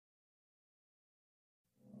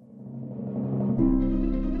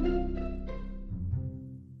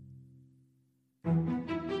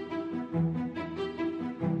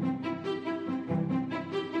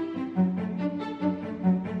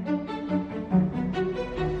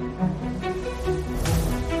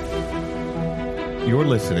You're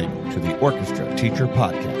listening to the Orchestra Teacher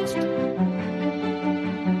Podcast.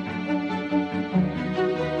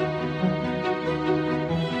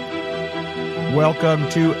 Welcome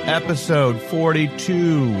to episode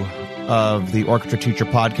 42 of the Orchestra Teacher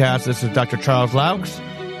Podcast. This is Dr. Charles Loucks.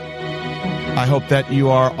 I hope that you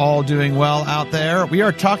are all doing well out there. We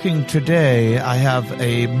are talking today. I have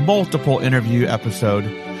a multiple interview episode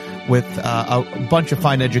with a bunch of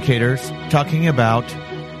fine educators talking about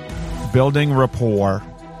building rapport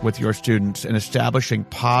with your students and establishing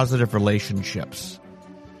positive relationships.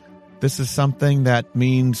 This is something that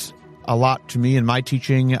means a lot to me in my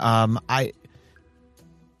teaching. I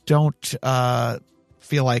don't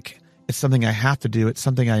feel like it's something I have to do. It's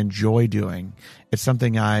something I enjoy doing. It's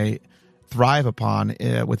something I thrive upon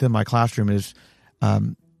within my classroom, is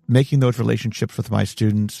making those relationships with my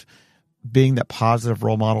students, being that positive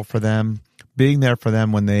role model for them, being there for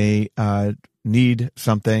them when they need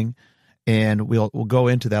something. And we'll go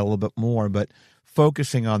into that a little bit more, but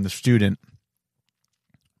focusing on the student,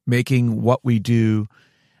 making what we do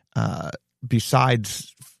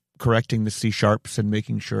besides correcting the C sharps and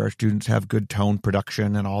making sure our students have good tone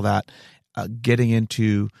production and all that, getting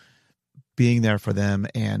into being there for them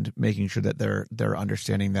and making sure that they're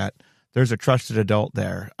understanding that there's a trusted adult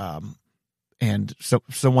there, and so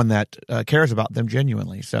someone that cares about them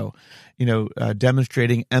genuinely. So,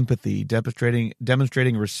 demonstrating empathy,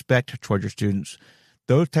 demonstrating respect toward your students,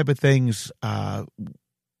 those type of things are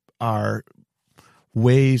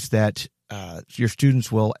ways that your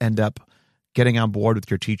students will end up getting on board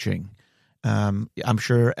with your teaching. I'm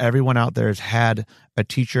sure everyone out there has had a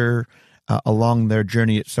teacher along their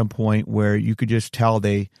journey at some point where you could just tell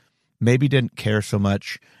they maybe didn't care so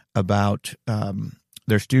much about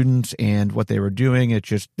their students and what they were doing. It's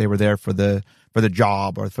just they were there for the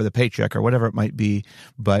job or for the paycheck or whatever it might be.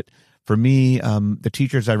 But for me, the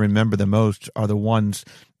teachers I remember the most are the ones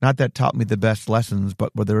not that taught me the best lessons,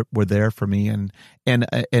 but were there for me and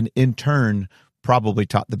in turn probably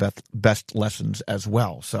taught the best lessons as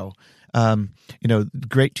well. So,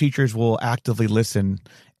 great teachers will actively listen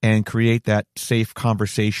and create that safe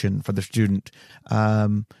conversation for the student.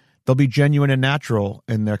 They'll be genuine and natural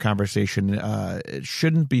in their conversation. It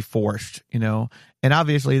shouldn't be forced, And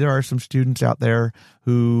obviously there are some students out there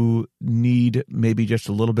who need maybe just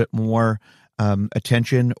a little bit more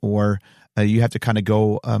attention, or you have to kind of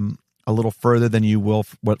go a little further than you will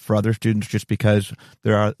for other students, just because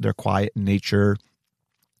they're quiet in nature,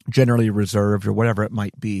 generally reserved, or whatever it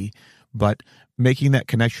might be. But making that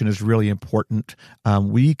connection is really important.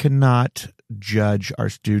 We cannot judge our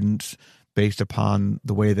students based upon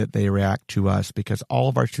the way that they react to us, because all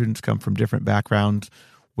of our students come from different backgrounds.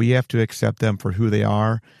 We have to accept them for who they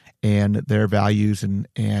are and their values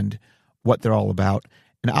and what they're all about.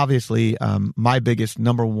 And obviously, my biggest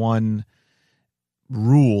number one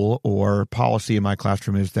rule or policy in my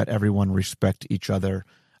classroom is that everyone respect each other,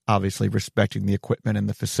 obviously respecting the equipment and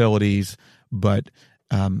the facilities, but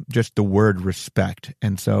just the word respect.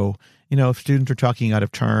 And so, if students are talking out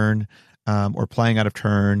of turn or playing out of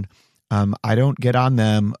turn, I don't get on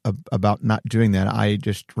them about not doing that. I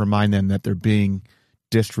just remind them that they're being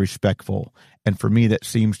disrespectful. And for me, that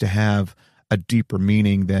seems to have a deeper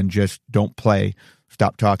meaning than just don't play,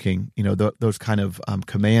 stop talking, those kind of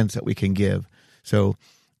commands that we can give. So,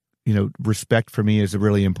 respect for me is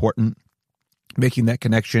really important, making that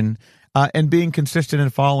connection and being consistent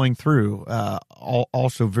and following through.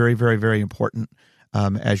 Also very, very, very important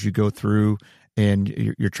as you go through and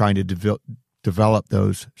you're trying to develop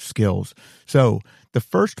those skills. So the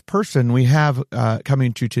first person we have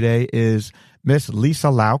coming to today is Miss Lisa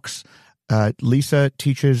Loucks. Lisa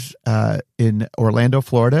teaches in Orlando,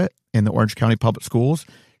 Florida, in the Orange County Public Schools.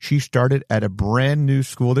 She started at a brand new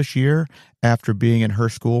school this year after being in her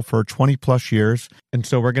school for 20 plus years. And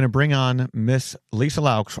so we're going to bring on Miss Lisa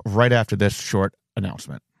Loucks right after this short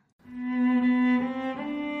announcement.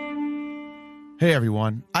 Hey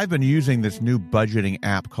everyone, I've been using this new budgeting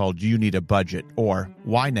app called You Need a Budget, or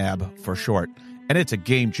YNAB for short, and it's a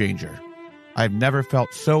game changer. I've never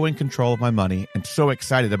felt so in control of my money and so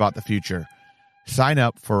excited about the future. Sign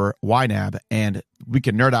up for YNAB and we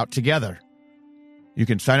can nerd out together. You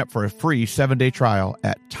can sign up for a free 7-day trial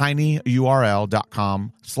at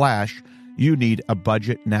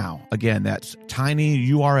tinyurl.com/you-need-a-budget-now. Again, that's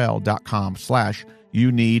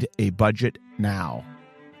tinyurl.com/you-need-a-budget-now.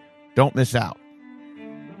 Don't miss out.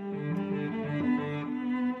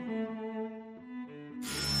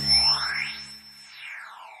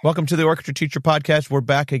 Welcome to the Orchestra Teacher Podcast. We're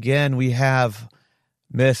back again. We have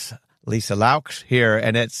Miss Lisa Loucks here,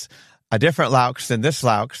 and it's a different Loucks than this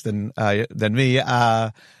Loucks than me.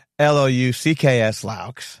 Loucks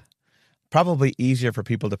Loucks. probably easier for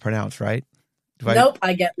people to pronounce, right? Nope,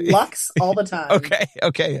 I get Loucks all the time.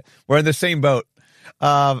 Okay. We're in the same boat.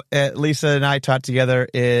 Lisa and I taught together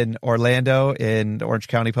in Orlando in the Orange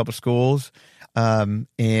County Public Schools.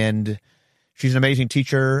 And she's an amazing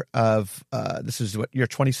teacher of, this is what, you're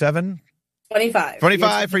 27? 25.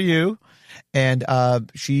 25 for you. And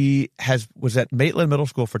she was at Maitland Middle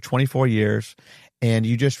School for 24 years. And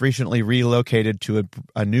you just recently relocated to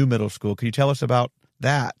a new middle school. Can you tell us about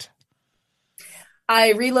that?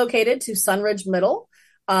 I relocated to Sunridge Middle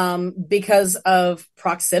because of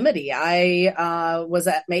proximity. I was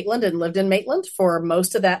at Maitland and lived in Maitland for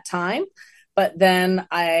most of that time. But then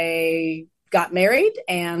I got married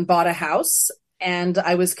and bought a house, and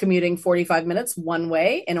I was commuting 45 minutes one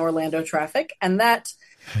way in Orlando traffic. And that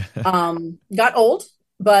got old.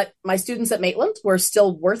 But my students at Maitland were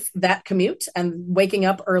still worth that commute and waking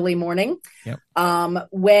up early morning. Yep.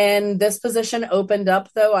 When this position opened up,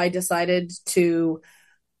 though, I decided to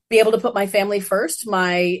be able to put my family first.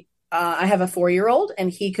 I have a 4-year-old,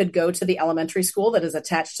 and he could go to the elementary school that is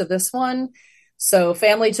attached to this one. So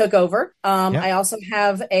family took over. Yep. I also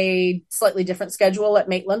have a slightly different schedule at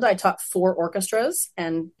Maitland. I taught 4 orchestras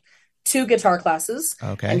and 2 guitar classes.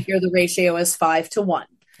 Okay. And here the ratio is 5-1.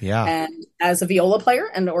 Yeah. And as a viola player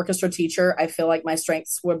and an orchestra teacher, I feel like my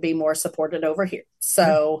strengths would be more supported over here.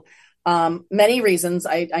 So many reasons.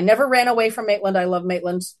 I never ran away from Maitland. I love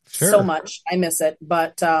Maitland so much. I miss it.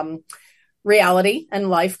 But reality and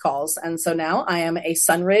life calls. And so now I am a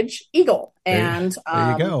Sunridge Eagle. And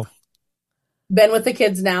there you go. Been with the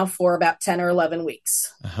kids now for about 10 or 11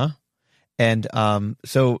 weeks. Uh-huh. And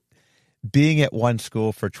so being at one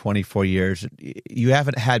school for 24 years, you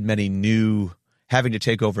haven't had many having to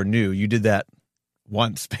take over new. You did that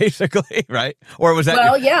once, basically, right? Or was that?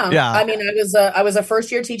 Well, yeah. I mean, I was a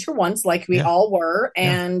first year teacher once, like we all were,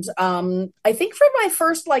 and I think for my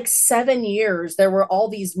first 7 years, there were all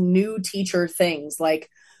these new teacher things. Like,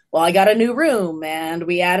 well, I got a new room, and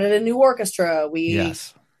we added a new orchestra.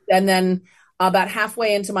 And then about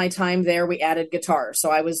halfway into my time there, we added guitar.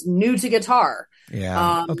 So I was new to guitar.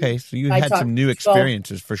 Yeah. Okay. So you had some new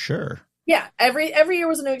experiences for sure. Yeah, every year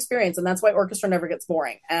was a new experience, and that's why orchestra never gets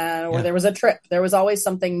boring. Or there was a trip, there was always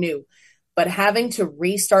something new. But having to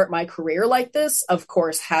restart my career like this, of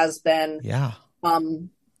course, has been an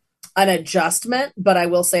adjustment. But I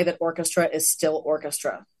will say that orchestra is still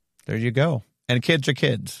orchestra. There you go. And kids are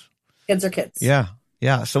kids. Kids are kids. Yeah,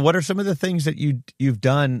 yeah. So what are some of the things that you've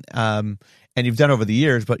done, and you've done over the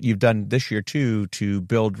years, but you've done this year too, to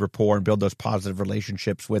build rapport and build those positive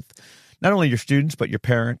relationships with not only your students, but your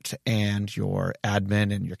parents and your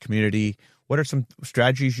admin and your community? What are some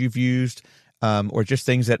strategies you've used, or just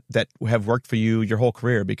things that have worked for you your whole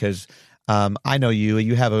career? Because I know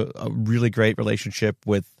you have a really great relationship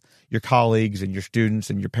with your colleagues and your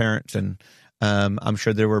students and your parents. And I'm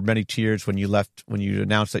sure there were many tears when you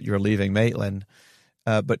announced that you were leaving Maitland,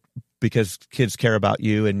 but because kids care about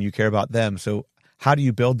you and you care about them. So how do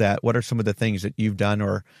you build that? What are some of the things that you've done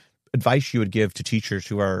or advice you would give to teachers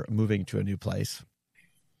who are moving to a new place?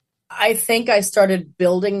 I think I started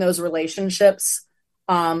building those relationships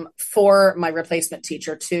for my replacement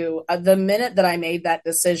teacher too. The minute that I made that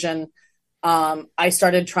decision, I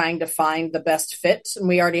started trying to find the best fit, and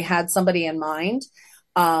we already had somebody in mind.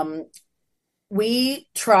 We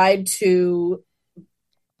tried to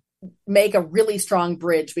make a really strong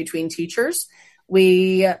bridge between teachers.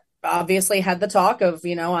 We obviously had the talk of,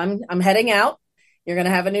 I'm heading out. You're going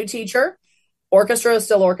to have a new teacher. Orchestra is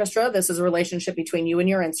still orchestra. This is a relationship between you and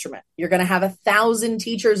your instrument. You're going to have 1,000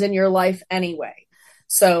 teachers in your life anyway.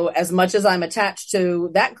 So as much as I'm attached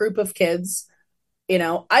to that group of kids,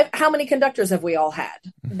 how many conductors have we all had?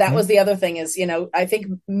 Mm-hmm. That was the other thing is, I think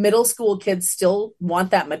middle school kids still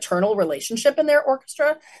want that maternal relationship in their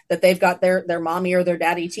orchestra, that they've got their mommy or their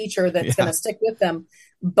daddy teacher that's going to stick with them.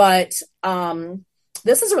 But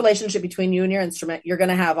this is a relationship between you and your instrument. You're going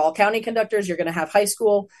to have all county conductors. You're going to have high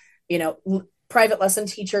school, private lesson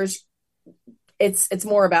teachers. It's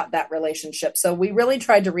more about that relationship. So we really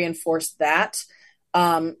tried to reinforce that.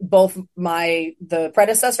 Both the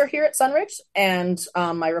predecessor here at Sunridge and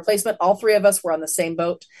my replacement, all 3 of us were on the same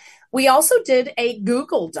boat. We also did a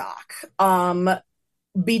Google Doc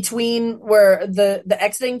between where the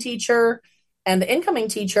exiting teacher and the incoming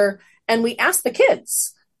teacher, and we asked the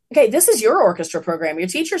kids, okay, this is your orchestra program. Your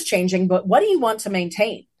teacher's changing, but what do you want to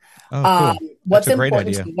maintain? Oh, cool. What's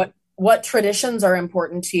important to you? What traditions are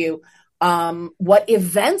important to you? What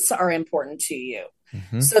events are important to you?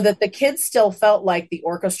 Mm-hmm. So that the kids still felt like the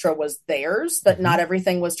orchestra was theirs, that not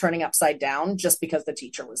everything was turning upside down just because the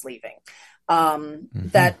teacher was leaving.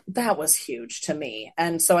 That was huge to me.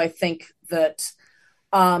 And so I think that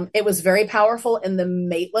It was very powerful in the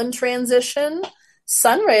Maitland transition.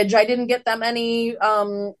 Sunridge, I didn't get that many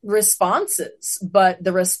responses, but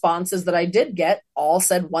the responses that I did get all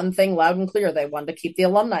said one thing loud and clear. They wanted to keep the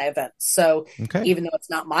alumni event. So Okay. even though it's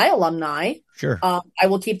not my alumni, Sure. I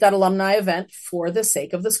will keep that alumni event for the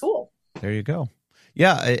sake of the school. There you go.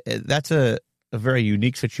 Yeah, that's a very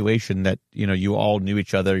unique situation that, you all knew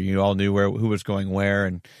each other. You all knew who was going where.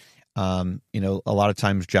 And, a lot of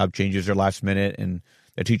times job changes are last minute and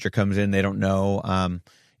a teacher comes in, they don't know.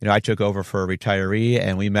 I took over for a retiree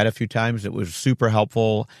and we met a few times. It was super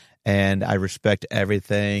helpful. And I respect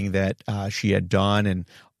everything that she had done and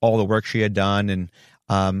all the work she had done.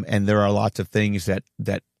 And there are lots of things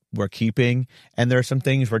that we're keeping. And there are some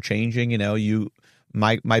things we're changing.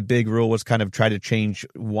 My big rule was kind of try to change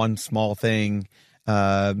one small thing,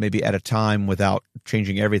 maybe at a time without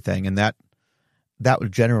changing everything. And that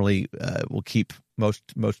would generally will keep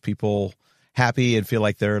most people happy and feel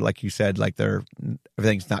like they're, like you said, like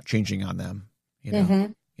everything's not changing on them.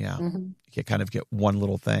 Mm-hmm. Yeah. Mm-hmm. You kind of get one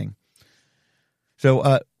little thing.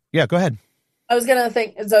 So, yeah, go ahead. I was going to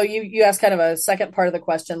think, so you asked kind of a second part of the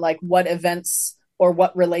question, like what events or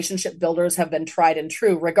what relationship builders have been tried and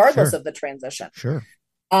true, regardless of the transition. Sure.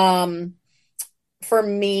 For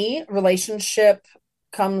me, relationship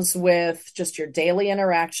comes with just your daily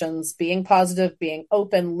interactions, being positive, being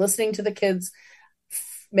open, listening to the kids,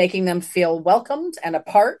 making them feel welcomed and a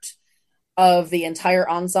part of the entire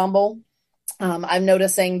ensemble. I'm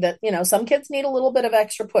noticing that, some kids need a little bit of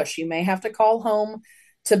extra push. You may have to call home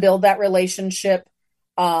to build that relationship.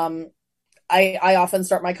 I often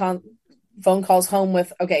start my phone calls home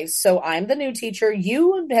with, okay, so I'm the new teacher.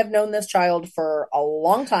 You have known this child for a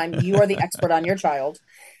long time. You are the expert on your child.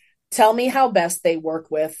 Tell me how best they work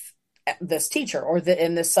with this teacher or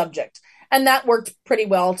in this subject. And that worked pretty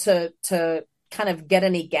well to kind of get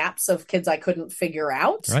any gaps of kids I couldn't figure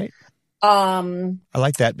out. Right. I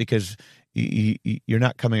like that because you're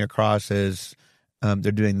not coming across as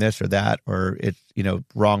they're doing this or that, or it's,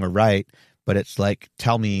 wrong or right, but it's like,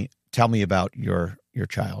 tell me about your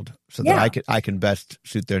child so that I can best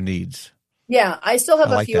suit their needs. Yeah, I still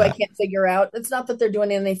have a few that. I can't figure out. It's not that they're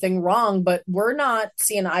doing anything wrong, but we're not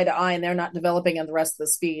seeing eye to eye and they're not developing at the rest of the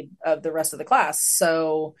speed of the rest of the class.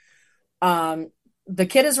 So the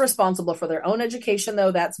kid is responsible for their own education,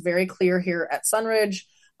 though. That's very clear here at Sunridge,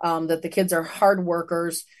 that the kids are hard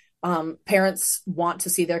workers. Parents want to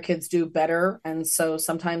see their kids do better. And so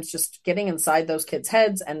sometimes just getting inside those kids'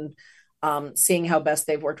 heads and seeing how best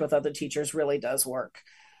they've worked with other teachers really does work.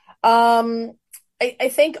 I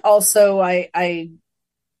think also I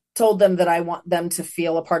told them that I want them to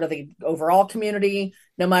feel a part of the overall community,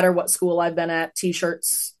 no matter what school I've been at.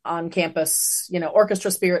 T-shirts on campus,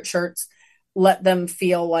 orchestra spirit shirts, let them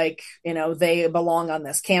feel like, they belong on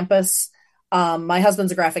this campus. My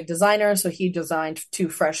husband's a graphic designer, so he designed 2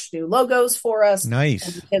 fresh new logos for us. Nice.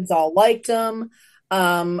 And the kids all liked them.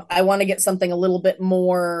 I want to get something a little bit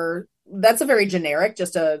more. That's a very generic,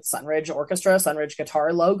 just a Sunridge Orchestra, Sunridge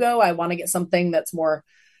Guitar logo. I want to get something that's more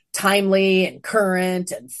timely and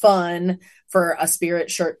current and fun for a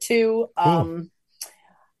spirit shirt too. Cool.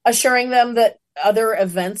 Assuring them that other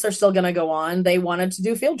events are still going to go on. They wanted to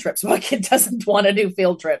do field trips. My kid doesn't want to do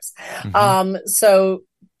field trips. Mm-hmm. So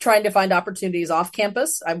trying to find opportunities off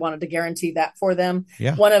campus. I wanted to guarantee that for them.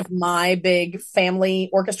 Yeah. One of my big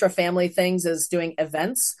orchestra family things is doing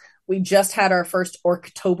events. We just had our first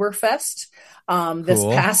Orktoberfest this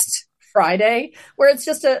past Friday, where it's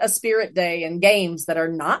just a spirit day and games that are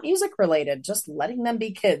not music related, just letting them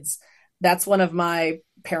be kids. That's one of my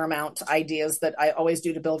paramount ideas that I always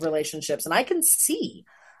do to build relationships. And I can see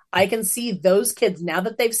those kids now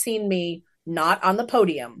that they've seen me not on the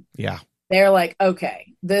podium. Yeah. They're like,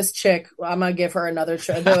 okay, this chick, I'm going to give her another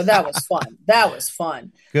show. That was fun. That was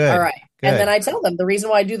fun. Good. All right. Good. And then I tell them the reason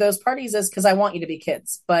why I do those parties is because I want you to be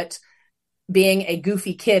kids. But being a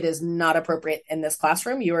goofy kid is not appropriate in this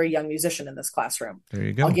classroom. You are a young musician in this classroom. There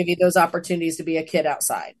you go. I'll give you those opportunities to be a kid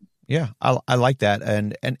outside. Yeah, I like that.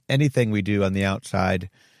 And anything we do on the outside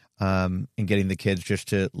and getting the kids just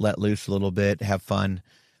to let loose a little bit, have fun,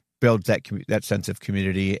 builds that sense of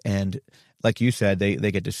community. And like you said, they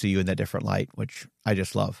get to see you in that different light, which I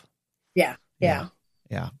just love. Yeah.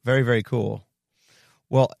 Very, very cool.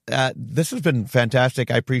 Well, this has been fantastic.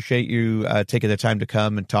 I appreciate you taking the time to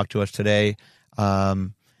come and talk to us today.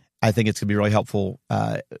 I think it's going to be really helpful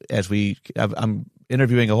I'm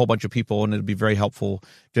interviewing a whole bunch of people, and it'll be very helpful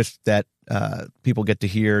just that people get to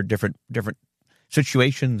hear different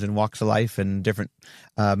situations and walks of life and different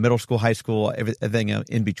middle school, high school, everything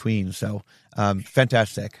in between. So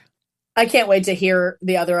fantastic. I can't wait to hear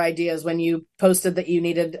the other ideas. When you posted that you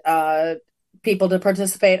needed people to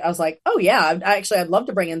participate. I was like, oh yeah, I'd love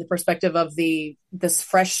to bring in the perspective of this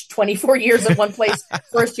fresh 24 years at one place,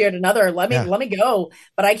 first year at another. Let me go.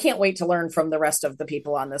 But I can't wait to learn from the rest of the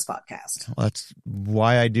people on this podcast. Well, that's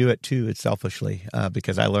why I do it too. It's selfishly,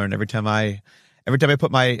 because I learn every time I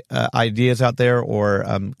put my ideas out there or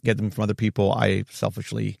get them from other people, I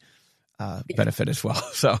selfishly benefit as well.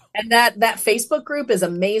 So, and that Facebook group is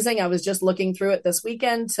amazing. I was just looking through it this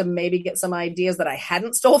weekend to maybe get some ideas that I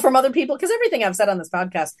hadn't stole from other people, because everything I've said on this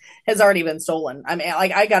podcast has already been stolen. I mean,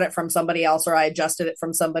 like, I got it from somebody else or I adjusted it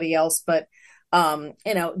from somebody else. But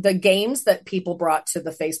the games that people brought to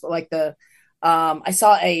the Facebook, like I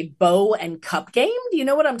saw a bow and cup game. Do you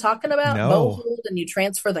know what I'm talking about? No. Bow hold, and you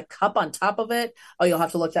transfer the cup on top of it. Oh, you'll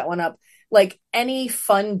have to look that one up. Like, any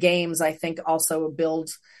fun games, I think also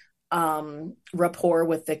build rapport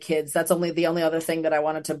with the kids. That's the only other thing that I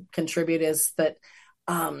wanted to contribute is that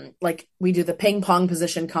like, we do the ping pong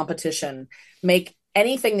position competition. Make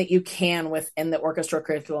anything that you can within the orchestra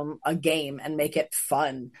curriculum a game and make it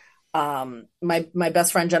fun. My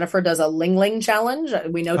best friend Jennifer does a Ling Ling challenge.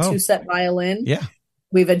 We know 2-set violin. Yeah.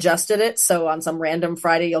 We've adjusted it. So on some random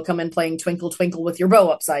Friday, you'll come in playing Twinkle Twinkle with your bow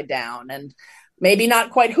upside down, and maybe not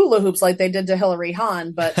quite hula hoops like they did to Hillary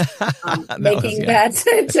Hahn, but making that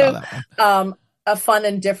into a fun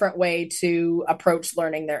and different way to approach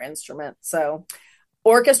learning their instrument. So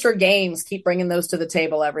orchestra games, keep bringing those to the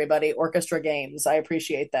table, everybody. Orchestra games. I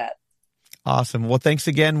appreciate that. Awesome. Well, thanks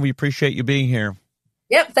again. We appreciate you being here.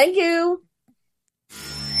 Yep. Thank you.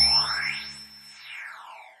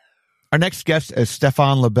 Our next guest is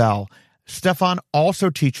Stephan Labelle. Stephan also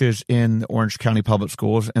teaches in the Orange County Public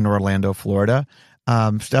Schools in Orlando, Florida.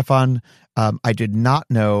 Stephan, I did not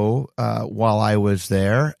know while I was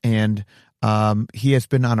there, and he has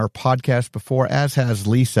been on our podcast before, as has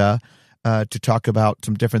Lisa, to talk about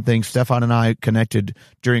some different things. Stephan and I connected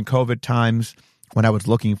during COVID times when I was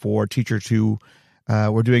looking for teachers who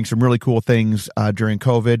were doing some really cool things during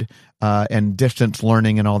COVID and distance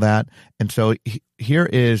learning and all that. And so here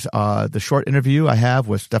is the short interview I have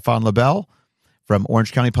with Stephan Labelle from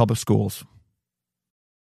Orange County Public Schools.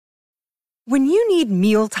 When you need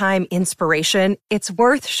mealtime inspiration, it's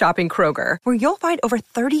worth shopping Kroger, where you'll find over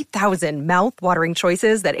 30,000 mouth-watering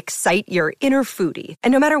choices that excite your inner foodie.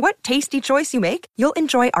 And no matter what tasty choice you make, you'll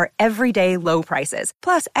enjoy our everyday low prices,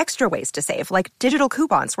 plus extra ways to save, like digital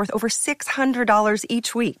coupons worth over $600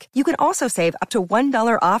 each week. You can also save up to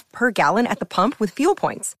 $1 off per gallon at the pump with fuel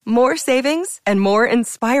points. More savings and more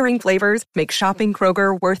inspiring flavors make shopping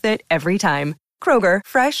Kroger worth it every time. Kroger,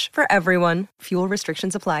 fresh for everyone. Fuel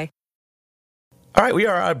restrictions apply. All right, we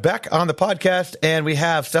are back on the podcast, and we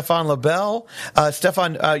have Stephan Labelle.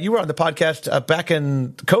 Stephan, you were on the podcast back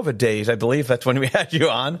in COVID days, I believe. That's when we had you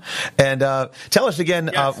on. And tell us again.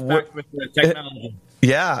 Yes, back with the technology.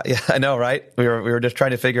 Yeah, I know, right? We were just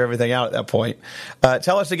trying to figure everything out at that point.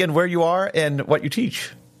 Tell us again where you are and what you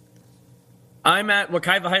teach. I'm at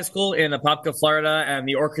Wekiva High School in Apopka, Florida, and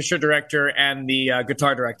the orchestra director and the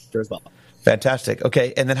guitar director as well. Fantastic.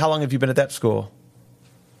 Okay, and then how long have you been at that school?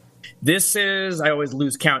 This is, I always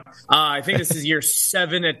lose count. I think this is year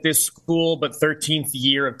 7 at this school, but 13th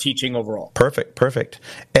year of teaching overall. Perfect.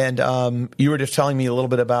 And you were just telling me a little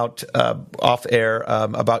bit about, off air,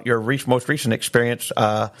 about your most recent experience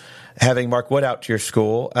having Mark Wood out to your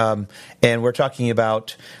school. And we're talking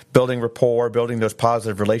about building rapport, building those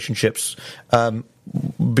positive relationships.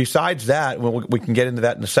 Besides that, we can get into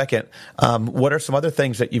that in a second. What are some other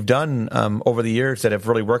things that you've done over the years that have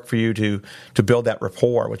really worked for you to build that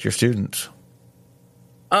rapport with your students?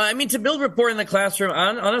 To build rapport in the classroom,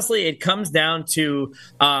 honestly, it comes down to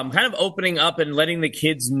kind of opening up and letting the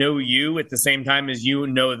kids know you at the same time as you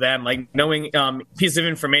know them, like knowing piece of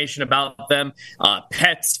information about them,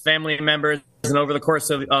 pets, family members. And over the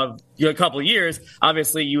course of a couple of years,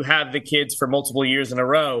 obviously you have the kids for multiple years in a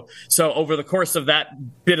row. So over the course of that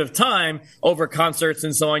bit of time, over concerts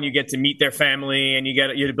and so on, you get to meet their family and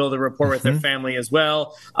you to build a rapport with their family as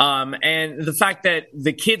well. And the fact that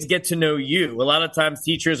the kids get to know you, a lot of times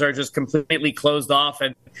teachers are just completely closed off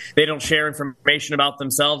and they don't share information about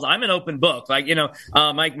themselves. I'm an open book. Like,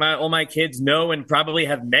 all my kids know and probably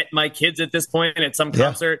have met my kids at this point at some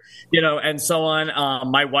concert, and so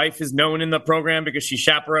on. My wife is known in the program because she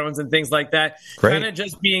chaperones and things like that. Kind of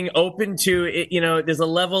just being open to it. There's a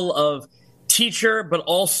level of teacher, but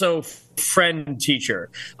also friend teacher.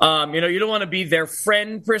 You don't want to be their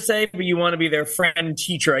friend per se, but you want to be their friend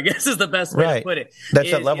teacher, I guess is the best way to put it.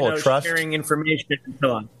 That's that level of trust. Sharing information and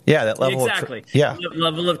so on. Yeah, that level exactly.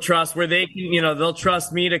 Level of trust where they can, they'll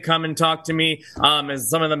trust me to come and talk to me. As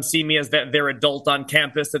some of them see me as their adult on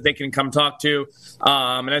campus that they can come talk to.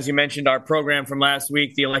 And as you mentioned, our program from last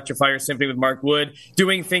week, the Electrifier Symphony with Mark Wood,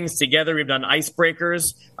 doing things together. We've done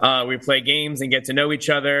icebreakers. We play games and get to know each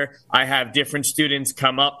other. I have different students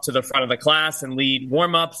come up to the front of the class and lead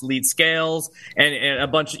warm-ups, lead scales, and a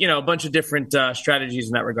bunch of different strategies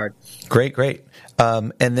in that regard. Great.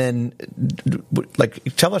 And then,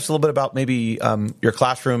 tell us a little bit about maybe your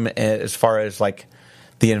classroom as far as like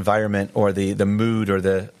the environment or the mood or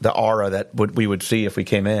the aura that we would see if we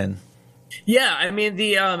came in. Yeah,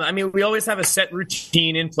 we always have a set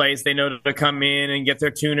routine in place. They know to come in and get their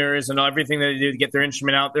tuners and everything that they do to get their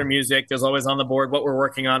instrument out, their music. There's always on the board what we're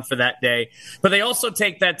working on for that day. But they also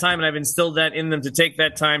take that time, and I've instilled that in them, to take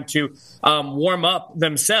that time to warm up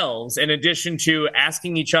themselves, in addition to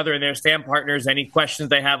asking each other and their stand partners any questions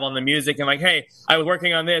they have on the music. And like, hey, I was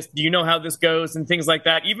working on this. Do you know how this goes? And things like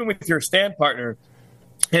that, even with your stand partner.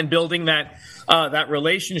 And building that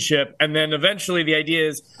relationship, and then eventually the idea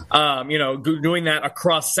is, doing that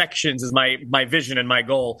across sections is my vision and my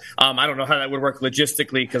goal. I don't know how that would work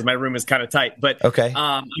logistically because my room is kind of tight, but okay.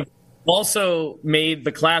 I've also made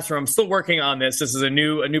the classroom. I'm still working on this. This is a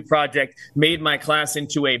new project. Made my class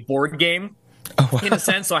into a board game, in a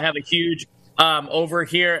sense. So I have a huge. Over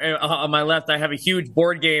here on my left, I have a huge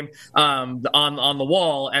board game on the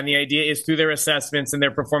wall, and the idea is through their assessments and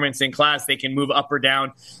their performance in class, they can move up or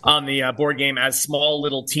down on the board game as small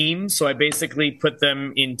little teams. So I basically put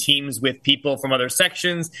them in teams with people from other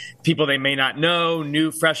sections, people they may not know,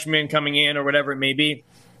 new freshmen coming in or whatever it may be,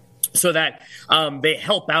 so that they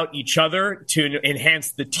help out each other to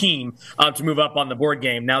enhance the team to move up on the board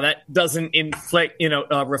game. Now, that doesn't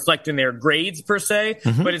reflect in their grades per se,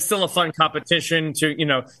 but it's still a fun competition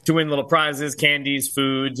to win little prizes, candies,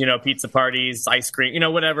 foods, pizza parties, ice cream,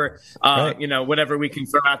 whatever, right. Whatever we can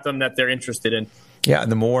throw at them that they're interested in. Yeah, and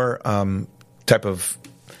the more type of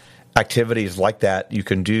activities like that you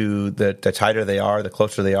can do, the tighter they are, the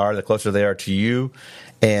closer they are to you.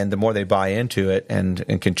 And the more they buy into it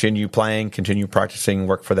and continue playing, continue practicing,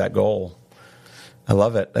 work for that goal. I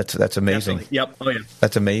love it. That's amazing. Definitely. Yep. Oh, yeah.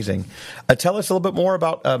 That's amazing. Tell us a little bit more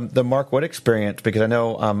about the Mark Wood experience, because I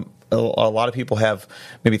know a lot of people have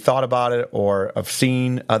maybe thought about it or have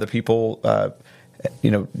seen other people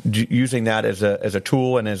using that as a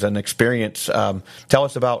tool and as an experience. Tell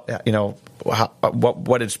us about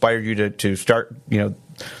what inspired you to start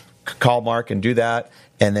call Mark and do that,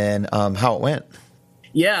 and then how it went.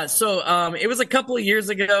 Yeah, so it was a couple of years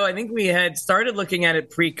ago. I think we had started looking at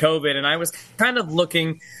it pre-COVID, and I was kind of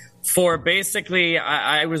looking for basically,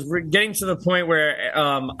 I was getting to the point where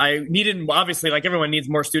I needed, obviously, like everyone needs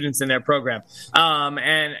more students in their program.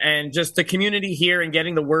 And just the community here and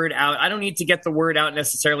getting the word out. I don't need to get the word out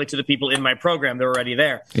necessarily to the people in my program. They're already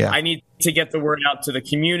there. Yeah. I need to get the word out to the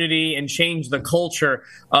community and change the culture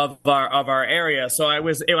of our area. So I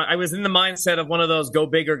was in the mindset of one of those go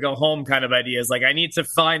big or go home kind of ideas. Like, I need to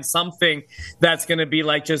find something that's going to be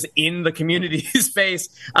like just in the community space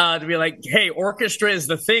to be like, hey, orchestra is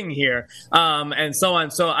the thing here, and so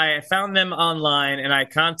on. So I found them online and I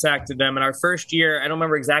contacted them. In our first year, I don't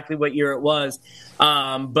remember exactly what year it was,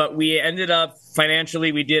 but we ended up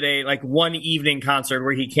financially, we did a one evening concert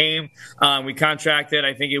where he came. We contracted.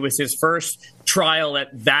 I think it was his first trial at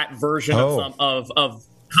that version of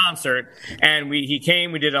concert, and he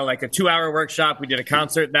came. We did a 2-hour workshop. We did a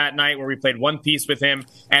concert that night where we played one piece with him,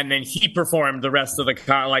 and then he performed the rest of the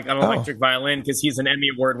on electric violin, because he's an Emmy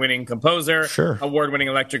award-winning composer, sure, award-winning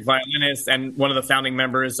electric violinist, and one of the founding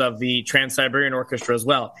members of the Trans-Siberian Orchestra as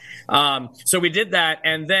well. So we did that,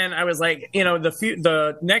 and then I was like,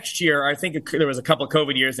 the next year, I think there was a couple of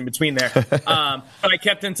COVID years in between there, but I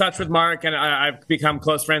kept in touch with Mark, and I've become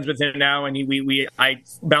close friends with him now, and I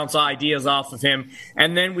bounce ideas off of him,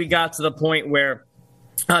 and then we got to the point where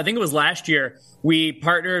I think it was last year, we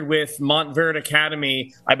partnered with Montverde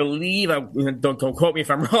Academy. I believe, don't quote me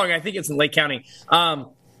if I'm wrong, I think it's in Lake County,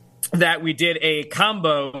 that we did a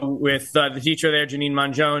combo with the teacher there, Janine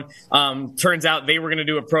Monjone. Turns out they were going to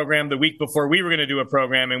do a program the week before we were going to do a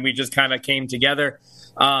program, and we just kind of came together.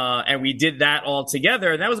 And we did that all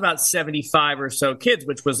together. And that was about 75 or so kids,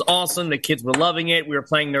 which was awesome. The kids were loving it. We were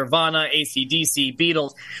playing Nirvana, AC/DC,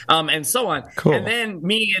 Beatles, and so on. Cool. And then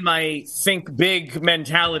me and my think big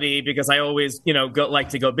mentality, because I always, like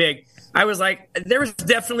to go big, I was like, there's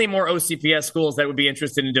definitely more OCPS schools that would be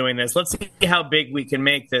interested in doing this. Let's see how big we can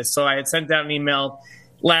make this. So I had sent out an email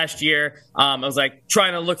last year. I was like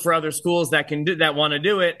trying to look for other schools that want to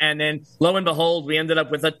do it. And then lo and behold, we ended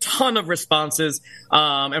up with a ton of responses.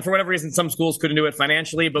 And for whatever reason, some schools couldn't do it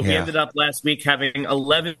financially, but we ended up last week having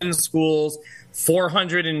 11 schools,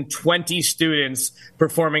 420 students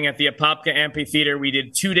performing at the Apopka Amphitheater. We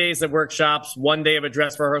did 2 days of workshops, 1 day of a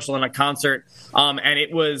dress rehearsal and a concert. And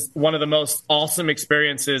it was one of the most awesome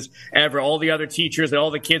experiences ever. All the other teachers and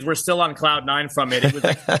all the kids were still on cloud nine from it. It was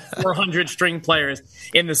like 400 string players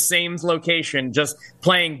in the same location, just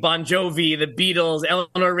playing Bon Jovi, the Beatles,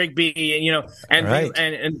 Eleanor Rigby,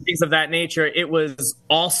 and things of that nature. It was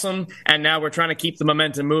awesome. And now we're trying to keep the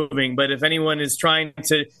momentum moving. But if anyone is trying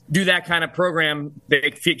to do that kind of program,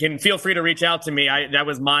 they can feel free to reach out to me. That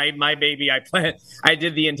was my baby. I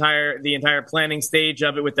did the entire planning stage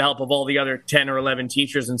of it with the help of all the other 10 or 11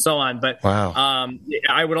 teachers and so on. But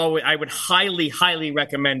I would highly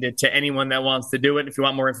recommend it to anyone that wants to do it. If you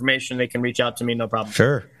want more information, they can reach out to me. No problem.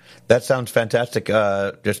 Sure. That sounds fantastic.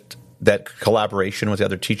 Just that collaboration with the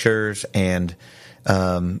other teachers and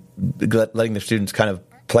letting the students kind of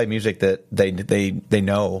play music that they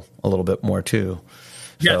know a little bit more too.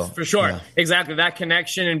 Yes, for sure. Yeah. Exactly. That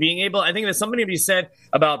connection and being able, I think there's something to be said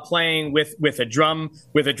about playing with a drum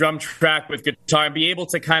track, with guitar, and be able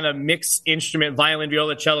to kind of mix instrument, violin,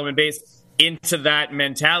 viola, cello, and bass into that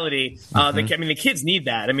mentality. The kids need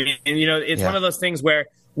that. I mean, it's one of those things where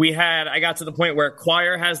I got to the point where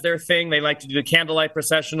choir has their thing. They like to do the candlelight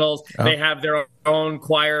processionals. Oh. They have their own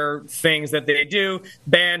choir things that they do.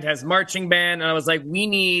 Band has marching band. And I was like, we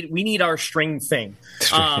need our string thing.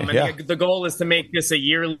 The goal is to make this a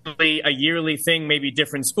yearly thing, maybe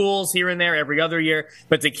different schools here and there every other year,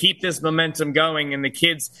 but to keep this momentum going and the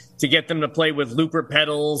kids to get them to play with looper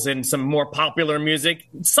pedals and some more popular music,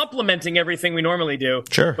 supplementing everything we normally do.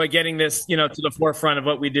 Sure. But getting this, to the forefront of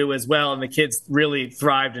what we do as well. And the kids really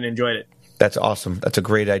thrived and enjoyed it. That's awesome. That's a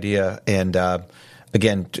great idea. And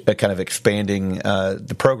again, kind of expanding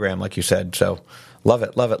the program, like you said. So love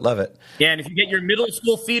it. Yeah, and if you get your middle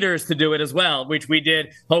school theaters to do it as well, which we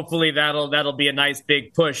did, hopefully that'll be a nice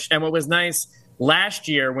big push. And what was nice last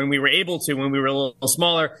year when we were able to, when we were a little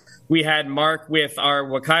smaller, we had Mark with our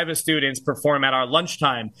Wekiva students perform at our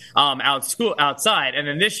lunchtime outside. And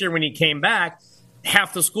then this year when he came back,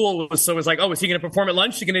 half the school was like, oh, is he going to perform at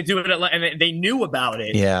lunch? Is he going to do it at lunch? And they knew about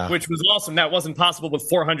it, which was awesome. That wasn't possible with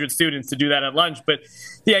 400 students to do that at lunch. But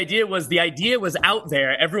the idea was out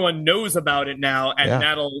there. Everyone knows about it now, and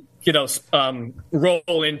that'll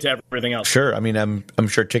roll into everything else. Sure. I mean, I'm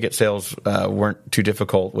sure ticket sales weren't too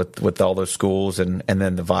difficult with all those schools, and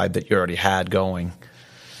then the vibe that you already had going.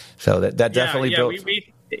 So that definitely built.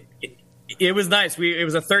 It was nice. It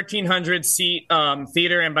was a 1,300 seat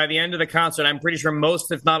theater, and by the end of the concert, I'm pretty sure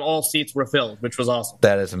most, if not all, seats were filled, which was awesome.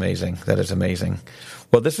 That is amazing.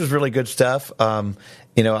 Well, this is really good stuff.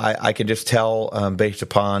 I can just tell based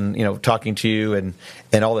upon talking to you and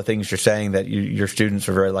all the things you're saying that your students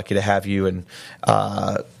are very lucky to have you, and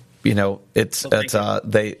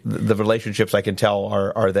the relationships I can tell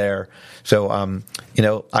are there. So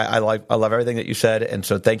I love everything that you said, and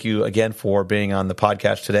so thank you again for being on the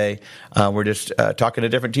podcast today. We're just talking to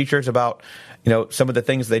different teachers about some of the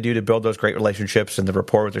things they do to build those great relationships and the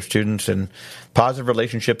rapport with their students, and positive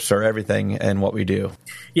relationships are everything in what we do.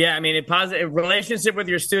 Yeah, I mean, a positive relationship with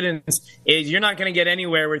your students is, you're not going to get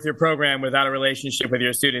anywhere with your program without a relationship with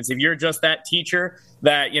your students. If you're just that teacher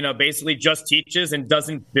that basically just teaches and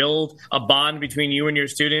doesn't build a bond between you and your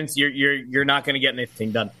students, you're not going to get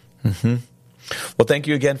anything done. Mm-hmm. Well, thank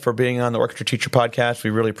you again for being on the Orchestra Teacher Podcast.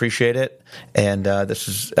 We really appreciate it. And this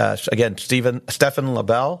is, again, Stephan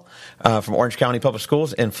Labelle from Orange County Public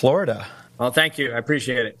Schools in Florida. Well, thank you. I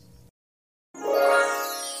appreciate it.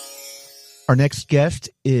 Our next guest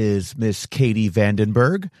is Miss Katie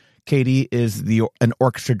VanDenBerghe. Katie is an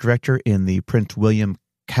orchestra director in the Prince William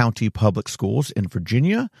County Public Schools in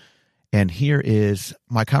Virginia. And here is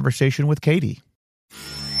my conversation with Katie.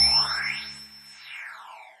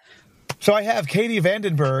 So I have Katie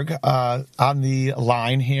VanDenBerghe on the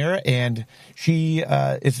line here, and she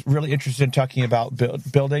is really interested in talking about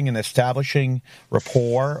building and establishing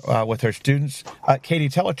rapport with her students. Katie,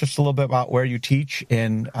 tell us just a little bit about where you teach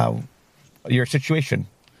and your situation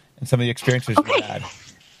and some of the experiences you've had.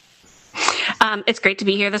 It's great to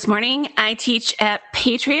be here this morning. I teach at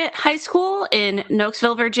Patriot High School in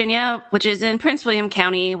Nokesville, Virginia, which is in Prince William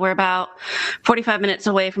County. We're about 45 minutes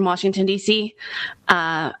away from Washington, D.C.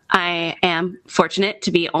 I am fortunate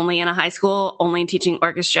to be only in a high school, only teaching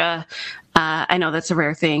orchestra. I know that's a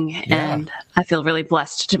rare thing, and I feel really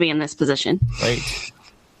blessed to be in this position. Great.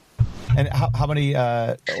 And how many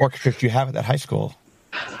orchestras do you have at that high school?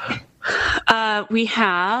 We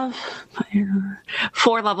have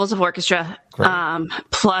 4 levels of orchestra,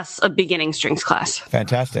 plus a beginning strings class.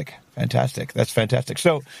 Fantastic. That's fantastic.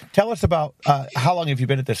 So tell us about how long have you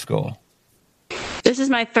been at this school? This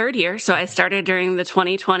is my 3rd year, so I started during the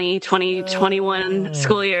 2020-2021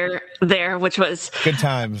 school year there, which was good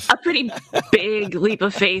times. A pretty big leap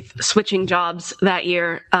of faith, switching jobs that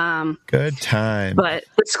year. Good time. But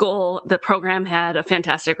the school, the program had a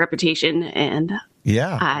fantastic reputation, and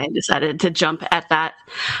I decided to jump at that.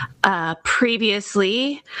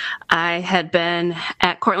 Previously, I had been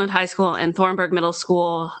at Cortland High School and Thornburg Middle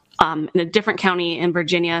School in a different county in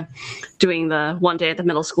Virginia, doing the one day at the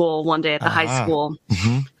middle school, one day at the high school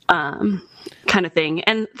kind of thing.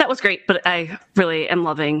 And that was great, but I really am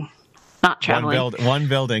loving not traveling. One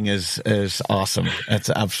building is awesome.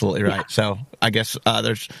 That's absolutely right. Yeah. So I guess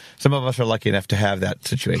there's some of us are lucky enough to have that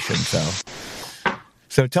situation.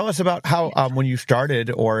 So tell us about how when you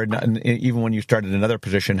started, or even when you started another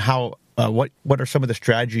position, how what are some of the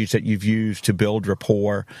strategies that you've used to build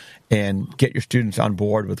rapport and get your students on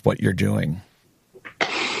board with what you're doing?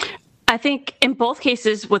 I think in both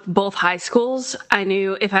cases with both high schools, I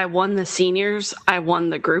knew if I won the seniors, I won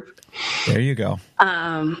the group. There you go.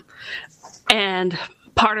 And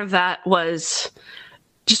part of that was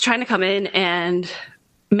just trying to come in and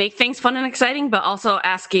make things fun and exciting, but also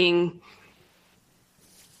asking,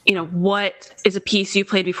 what is a piece you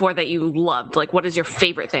played before that you loved? Like, what is your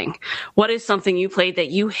favorite thing? What is something you played that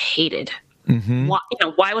you hated? Mm-hmm.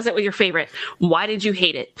 Why was it your favorite? Why did you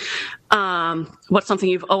hate it? What's something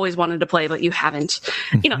you've always wanted to play, but you haven't?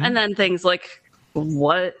 Mm-hmm. And then things like,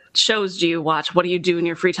 what shows do you watch? What do you do in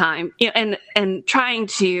your free time? And trying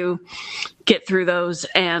to get through those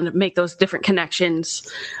and make those different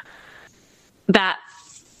connections. That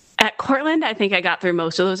at Cortland, I think I got through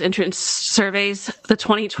most of those entrance surveys. The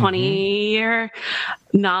 2020 year,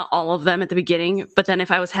 not all of them at the beginning. But then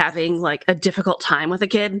if I was having like a difficult time with a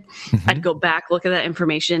kid, I'd go back, look at that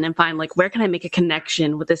information, and find like, where can I make a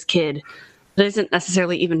connection with this kid that isn't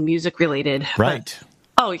necessarily even music related? Right. But,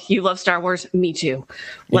 oh, you love Star Wars? Me too.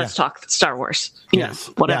 Let's talk Star Wars.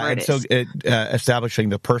 Whatever it is. So establishing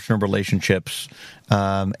the personal relationships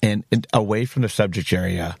and away from the subject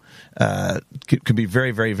area can be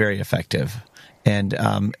very, very, very effective. And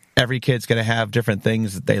every kid's going to have different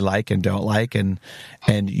things that they like and don't like, and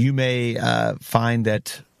you may find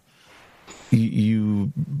that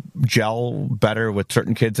you gel better with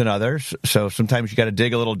certain kids than others. So sometimes you got to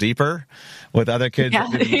dig a little deeper with other kids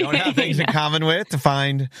that you don't have things in common with to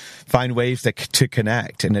find ways to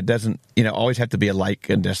connect. And it doesn't, always have to be a like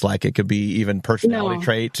and dislike. It could be even personality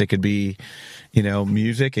traits. It could be,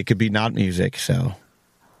 music. It could be not music. So.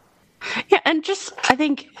 Yeah. And just, I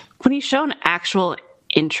think when you show an actual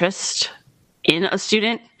interest in a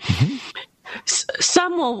student,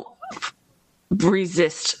 some will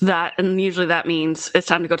resist that, and usually that means it's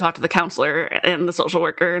time to go talk to the counselor and the social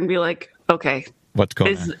worker and be like, okay, what's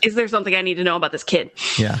going on? Is there something I need to know about this kid?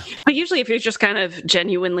 Yeah. But usually if you're just kind of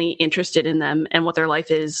genuinely interested in them and what their life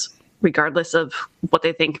is, regardless of what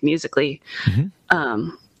they think musically,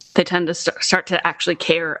 they tend to start to actually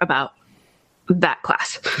care about that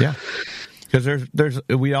class. Yeah. Because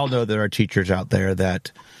we all know there are teachers out there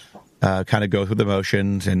that kind of go through the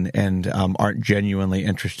motions and aren't genuinely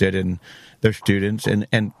interested in their students,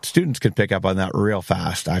 and students can pick up on that real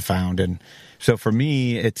fast, I found. And so for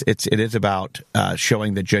me, it is about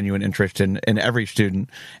showing the genuine interest in every student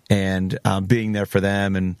and being there for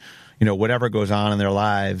them. And whatever goes on in their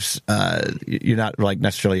lives, you're not like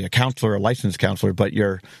necessarily a counselor or a licensed counselor, but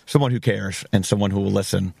you're someone who cares and someone who will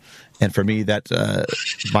listen. And for me, that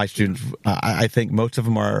my students, I think most of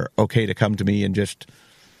them are okay to come to me and just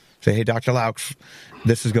say, hey, Dr. Loucks,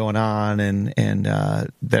 this is going on, and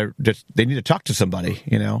they need to talk to somebody,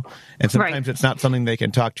 and sometimes it's not something they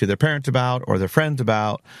can talk to their parents about or their friends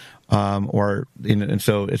about, and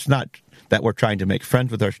so it's not that we're trying to make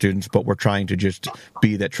friends with our students, but we're trying to just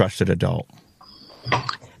be that trusted adult.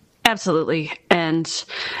 Absolutely. And,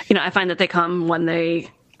 I find that they come when they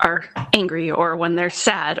are angry or when they're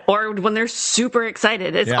sad or when they're super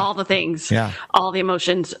excited. It's all the things. Yeah. All the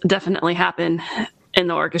emotions definitely happen in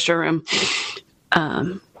the orchestra room.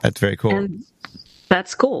 That's very cool. And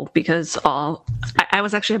that's cool because I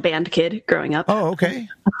was actually a band kid growing up. Oh, okay.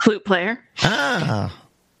 A flute player. Ah.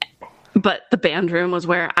 But the band room was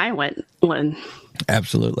where I went when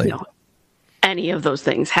absolutely any of those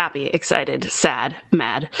things, happy, excited, sad,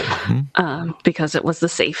 mad, because it was the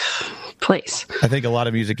safe place. I think a lot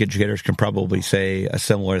of music educators can probably say a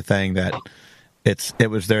similar thing, that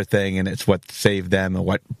it was their thing and it's what saved them and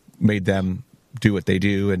what made them do what they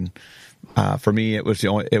do. And For me, it was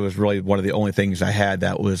really one of the only things I had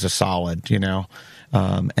that was a solid,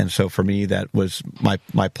 and so for me, that was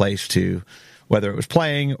my place to, whether it was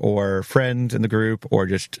playing or friends in the group or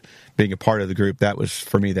just being a part of the group, that was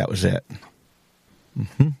it.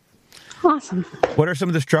 Mm-hmm. Awesome. What are some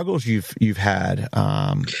of the struggles you've had?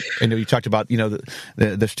 I know you talked about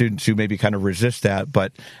the students who maybe kind of resist that,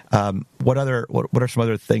 but what are some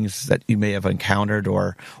other things that you may have encountered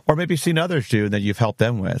or maybe seen others do that you've helped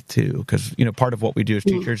them with too? Because part of what we do as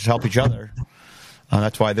teachers is help each other.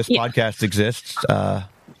 That's why this podcast exists.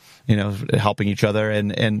 Helping each other,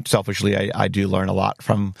 and selfishly, I do learn a lot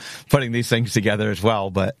from putting these things together as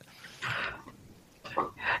well. But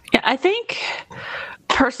yeah, I think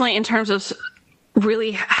personally, in terms of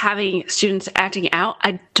really having students acting out,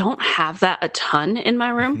 I don't have that a ton in my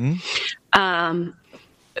room. Mm-hmm.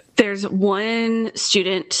 There's one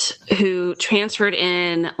student who transferred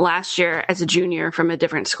in last year as a junior from a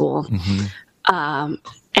different school. Mm-hmm.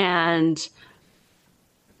 And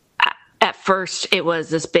at first it was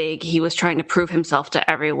this big, he was trying to prove himself to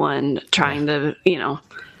everyone, trying to,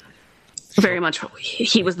 very much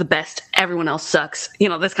he was the best, everyone else sucks,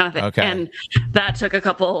 this kind of thing. Okay. And that took a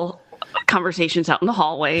couple conversations out in the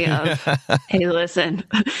hallway of, hey, listen,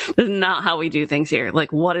 this is not how we do things here.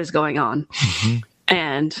 Like, what is going on? Mm-hmm.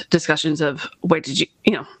 And discussions of, where did you,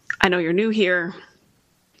 I know you're new here.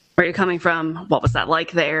 Where are you coming from? What was that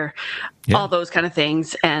like there? Yeah. All those kind of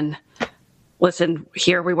things. And listen,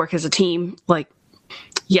 here we work as a team. Like,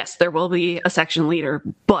 yes, there will be a section leader,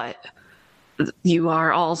 but you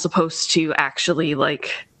are all supposed to actually,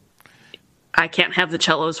 I can't have the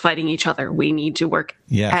cellos fighting each other. We need to work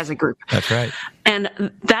as a group. That's right.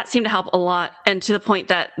 And that seemed to help a lot. And to the point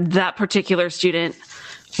that that particular student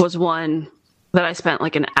was one that I spent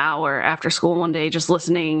an hour after school one day just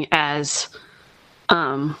listening as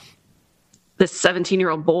this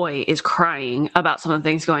 17-year-old boy is crying about some of the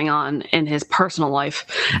things going on in his personal life.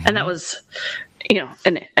 Mm-hmm. And that was,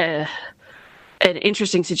 an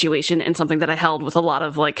interesting situation and something that I held with a lot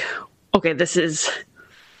of okay, this is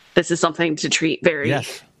something to treat very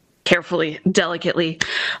carefully, delicately.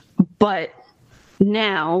 But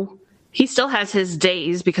now he still has his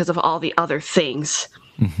days because of all the other things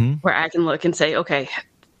where I can look and say, okay,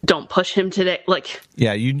 don't push him today.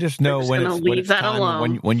 You just know when it's time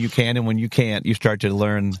alone. When you can and when you can't, you start to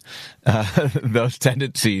learn those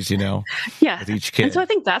tendencies, with each kid. And so I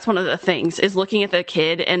think that's one of the things is looking at the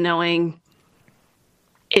kid and knowing,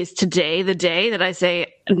 is today the day that I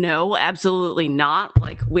say, no, absolutely not.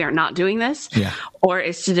 We are not doing this. Yeah. Or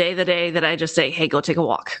is today the day that I just say, hey, go take a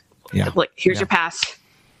walk. Yeah. Here's your pass.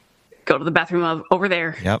 Go to the bathroom over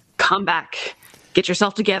there. Yep. Come back. Get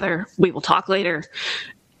yourself together. We will talk later.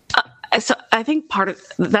 So I think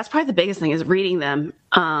that's probably the biggest thing is reading them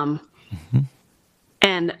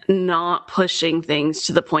and not pushing things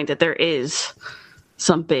to the point that there is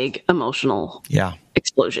some big emotional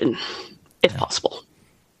explosion, if possible.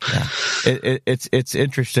 Yeah, it's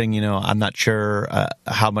interesting. I'm not sure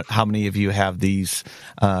how many of you have these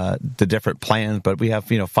the different plans, but we have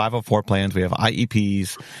 504 plans. We have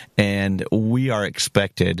IEPs, and we are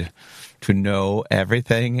expected to know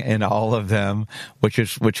everything in all of them,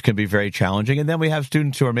 which can be very challenging. And then we have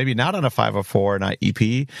students who are maybe not on a 504 and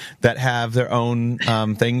IEP that have their own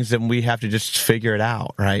things, and we have to just figure it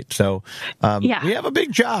out, right? So we have a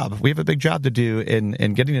big job. We have a big job to do in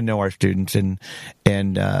getting to know our students and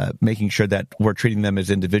making sure that we're treating them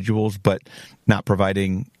as individuals, but not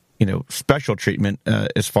providing special treatment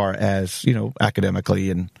as far as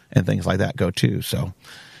academically and things like that go too. So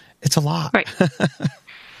it's a lot, right?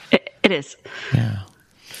 It is. Yeah.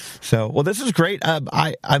 So, well, this is great.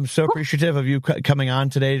 I'm so appreciative of you coming on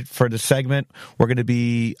today for this segment. We're going to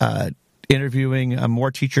be interviewing more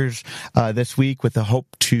teachers this week with the hope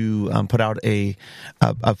to put out a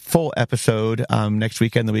full episode next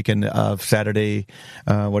weekend, the weekend of Saturday.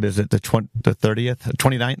 What is it? The 30th,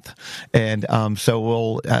 29th. And so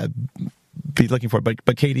we'll be looking for it.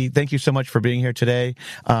 But Katie, thank you so much for being here today.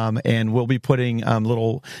 And we'll be putting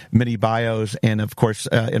little mini bios and, of course,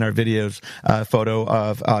 in our videos, a photo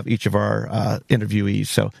of each of our interviewees.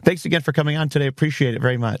 So thanks again for coming on today. Appreciate it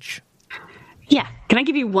very much. Yeah. Can I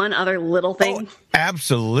give you one other little thing? Oh,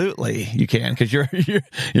 absolutely. You can, because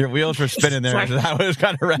your wheels were spinning there as I was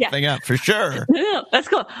kind of wrapping up, for sure. No, that's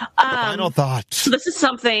cool. Final thoughts. So this is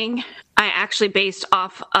something I actually based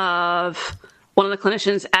off of one of the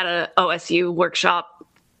clinicians at a OSU workshop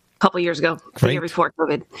a couple years ago, the year before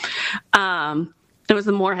COVID. It was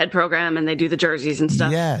the Moorhead program, and they do the jerseys and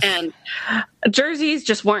stuff. Yes. And jerseys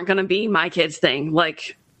just weren't going to be my kids' thing. I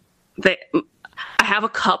have a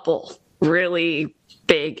couple really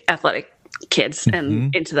big athletic kids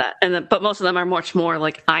and into that. But most of them are much more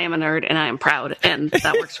like, I am a nerd and I am proud, and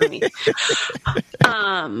that works for me.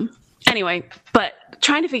 Anyway, but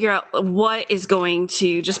trying to figure out what is going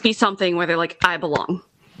to just be something where they're like, I belong.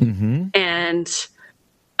 And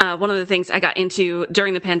one of the things I got into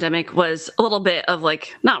during the pandemic was a little bit of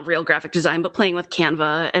like, not real graphic design, but playing with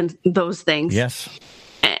Canva and those things. Yes.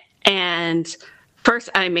 And first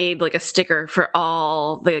I made like a sticker for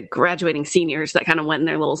all the graduating seniors that kind of went in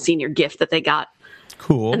their little senior gift that they got.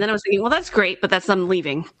 Cool. And then I was thinking, well, that's great, but that's them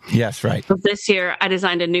leaving. Yes, right. So this year I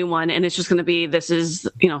designed a new one, and it's just going to be, this is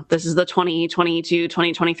the 2022,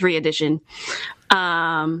 2023 edition.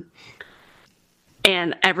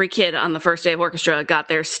 And every kid on the first day of orchestra got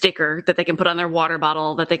their sticker that they can put on their water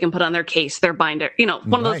bottle, that they can put on their case, their binder,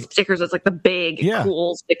 one of those stickers that's like the big,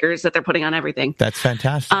 cool stickers that they're putting on everything. That's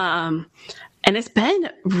fantastic. And it's been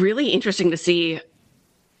really interesting to see,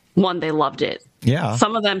 one, they loved it. Yeah.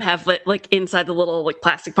 Some of them have like inside the little like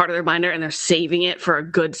plastic part of their binder, and they're saving it for a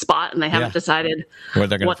good spot, and they haven't decided what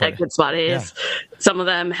that good spot is. Yeah. Some of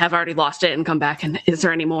them have already lost it and come back and, is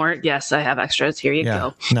there any more? Yes, I have extras. Here you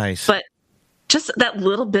go. Nice. But just that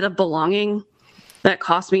little bit of belonging that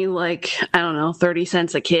cost me like, I don't know, 30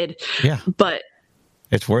 cents a kid. Yeah. But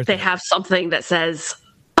it's worth it. They have something that says,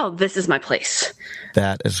 oh, this is my place.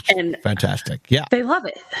 That is fantastic. Yeah. They love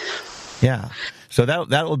it. Yeah. So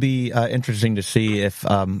that will be interesting to see if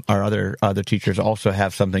our other teachers also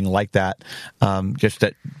have something like that, just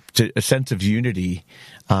a sense of unity.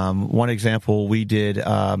 One example we did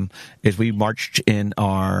is we marched in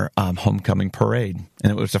our homecoming parade,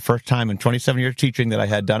 and it was the first time in 27 years teaching that I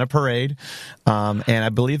had done a parade. And I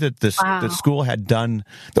believe that the school had done,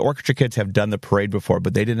 the orchestra kids have done the parade before,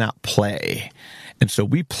 but they did not play. And so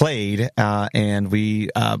we played, and we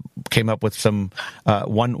came up with some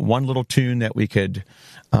one little tune that we could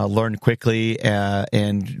learn quickly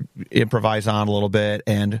and improvise on a little bit,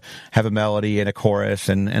 and have a melody and a chorus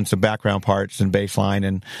and some background parts and bass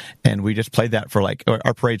line, and we just played that for like,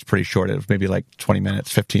 our parade's pretty short. It was maybe like 20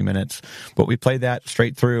 minutes, 15 minutes, but we played that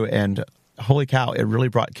straight through, and holy cow, it really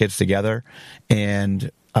brought kids together,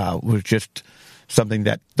 and was just something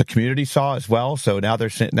that the community saw as well. So now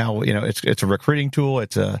it's a recruiting tool.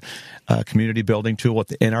 It's a community building tool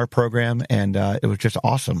within our program. And it was just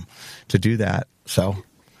awesome to do that. So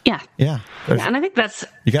yeah. And I think that's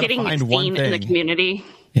getting seen in the community.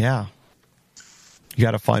 Yeah. You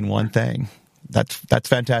got to find one thing. That's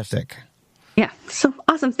fantastic. Yeah. So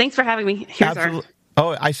awesome. Thanks for having me. Here's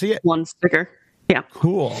I see it. One sticker. Yeah.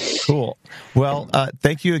 Cool. Well,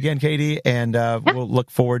 thank you again, Katie, and we'll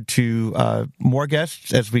look forward to more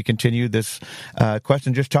guests as we continue this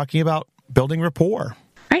question, just talking about building rapport.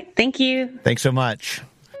 All right. Thank you. Thanks so much.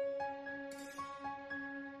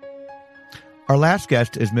 Our last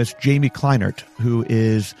guest is Miss Jami Kleinert, who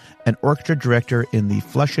is an orchestra director in the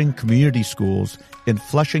Flushing Community Schools in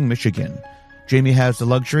Flushing, Michigan. Jami has the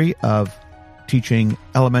luxury of teaching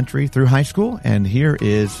elementary through high school, and here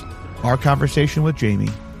is our conversation with Jami.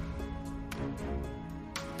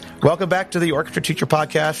 Welcome back to the Orchestra Teacher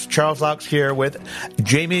Podcast. Charles Loucks here with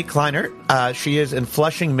Jami Kleinert. She is in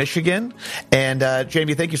Flushing, Michigan. And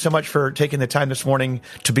Jami, thank you so much for taking the time this morning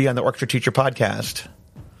to be on the Orchestra Teacher Podcast.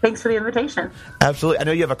 Thanks for the invitation. Absolutely. I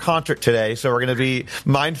know you have a concert today, so we're going to be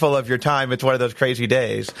mindful of your time. It's one of those crazy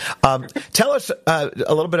days. Tell us a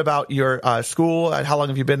little bit about your school. How long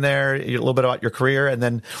have you been there? A little bit about your career, and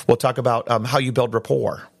then we'll talk about how you build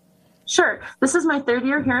rapport. Sure. This is my third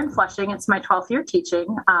year here in Flushing. It's my 12th year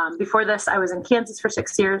teaching. Before this, I was in Kansas for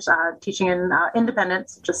 6 years, teaching in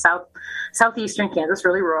Independence, just southeastern Kansas,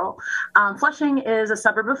 really rural. Flushing is a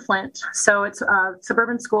suburb of Flint, so it's a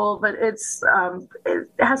suburban school, but it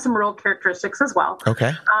has some rural characteristics as well.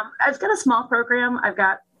 Okay. I've got a small program. I've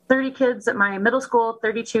got 30 kids at my middle school,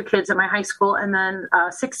 32 kids at my high school, and then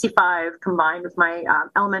 65 combined with my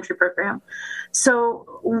elementary program. So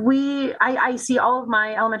I see all of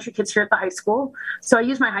my elementary kids here at the high school. So I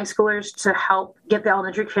use my high schoolers to help get the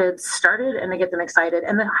elementary kids started and to get them excited.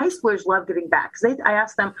 And the high schoolers love giving back. I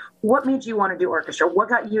ask them, what made you want to do orchestra? What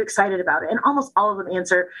got you excited about it? And almost all of them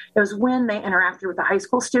answer, it was when they interacted with a high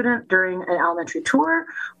school student during an elementary tour,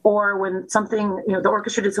 or when something, the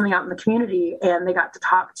orchestra did something out in the community and they got to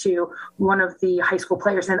talk to one of the high school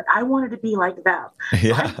players, and I wanted to be like them.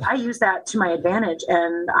 Yeah. I use that to my advantage,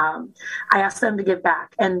 and I asked them to give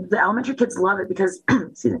back. And the elementary kids love it because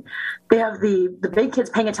they have the big kids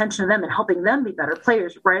paying attention to them and helping them be better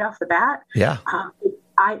players right off the bat. Yeah.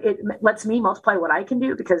 it lets me multiply what I can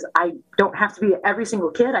do, because I don't have to be every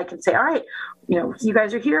single kid. I can say, all right, you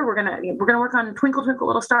guys are here. We're gonna work on Twinkle Twinkle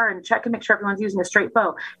Little Star and check and make sure everyone's using a straight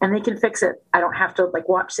bow, and they can fix it. I don't have to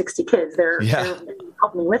watch 60 kids. They're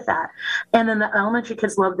helping me with that. And then the elementary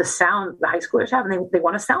kids love the sound the high schoolers have, and they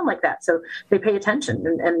want to sound like that, so they pay attention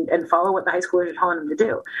and follow what the high schoolers are telling them to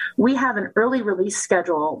do. We have an early release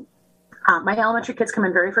schedule. My elementary kids come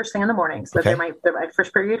in very first thing in the morning, so they're my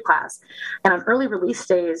first period class. And on early release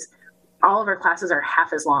days, all of our classes are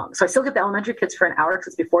half as long. So I still get the elementary kids for an hour because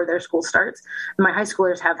it's before their school starts. And my high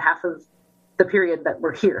schoolers have half of the period that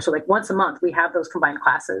we're here. So once a month, we have those combined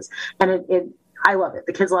classes. And I love it.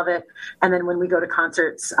 The kids love it. And then when we go to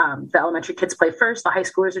concerts, the elementary kids play first. The high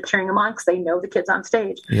schoolers are cheering them on because they know the kids on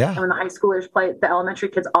stage. Yeah. And when the high schoolers play, the elementary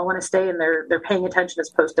kids all want to stay, and they're paying attention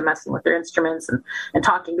as opposed to messing with their instruments and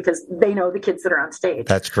talking, because they know the kids that are on stage.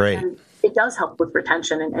 That's great. And it does help with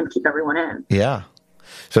retention and keep everyone in. Yeah.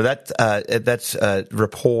 So that's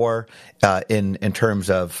rapport in terms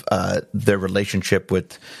of their relationship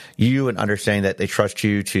with you, and understanding that they trust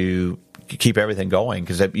you to keep everything going,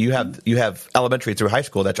 because you have elementary through high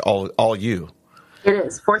school. That's all you. It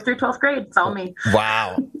is 4th through 12th grade. It's all me.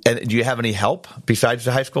 Wow. And do you have any help besides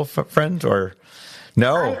the high school friends, or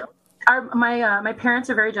no? My parents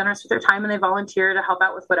are very generous with their time, and they volunteer to help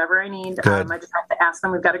out with whatever I need. I just have to ask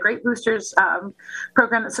them. We've got a great boosters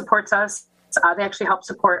program that supports us. They actually help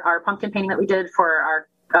support our pumpkin painting that we did for our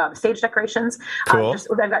stage decorations. Cool.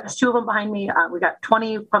 I've got just 2 of them behind me. We got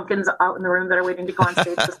 20 pumpkins out in the room that are waiting to go on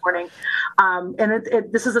stage this morning.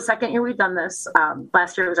 And this is the second year we've done this.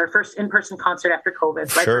 Last year was our first in-person concert after COVID.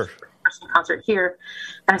 So sure. First in-person concert here.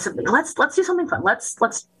 And I said, let's do something fun.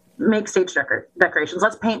 Let's make stage decorations.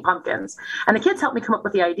 Let's paint pumpkins. And the kids helped me come up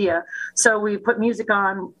with the idea. So we put music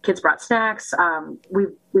on. Kids brought snacks.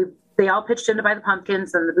 They all pitched in to buy the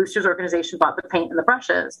pumpkins, and the boosters organization bought the paint and the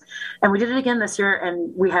brushes. And we did it again this year,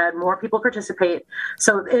 and we had more people participate.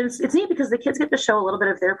 So it's neat because the kids get to show a little bit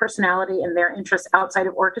of their personality and their interests outside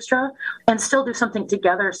of orchestra, and still do something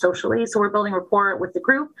together socially. So we're building rapport with the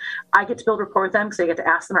group. I get to build rapport with them because I get to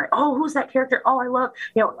ask them, oh, who's that character? Oh, I love,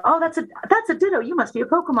 oh, that's a Ditto. You must be a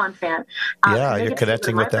Pokemon fan. Yeah, you're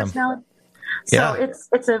connecting with them. So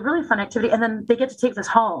it's a really fun activity. And then they get to take this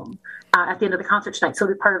home at the end of the concert tonight. So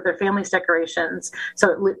it'll be part of their family's decorations.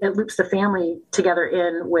 So it loops the family together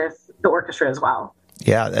in with the orchestra as well.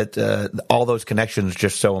 Yeah, all those connections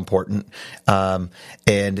just so important,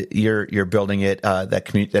 and you're building it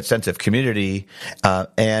that sense of community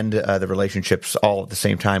and the relationships all at the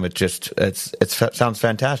same time. It sounds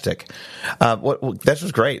fantastic. This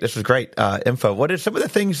was great. This was great info. What are some of the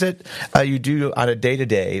things that you do on a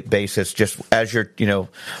day-to-day basis, just as you're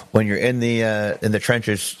when you're in the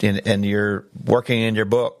trenches and you're working in your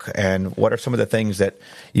book, and what are some of the things that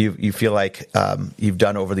you feel like you've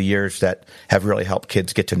done over the years that have really helped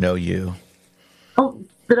kids get to know you? Oh,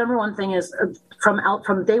 the number one thing is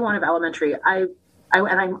from day one of elementary, and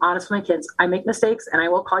I'm honest with my kids. I make mistakes, and I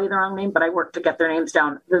will call you the wrong name, but I work to get their names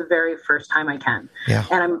down the very first time I can. Yeah.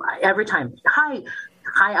 And every time, hi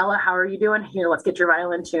Ella, how are you doing? Here, let's get your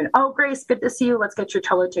violin tune. Oh, Grace, good to see you. Let's get your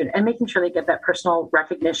cello tune. And making sure they get that personal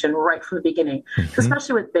recognition right from the beginning. Mm-hmm.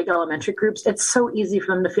 Especially with big elementary groups, it's so easy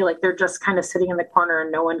for them to feel like they're just kind of sitting in the corner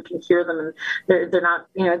and no one can hear them, and they're not.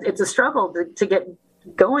 It's a struggle to get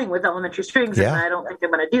going with elementary strings, and I don't think I'm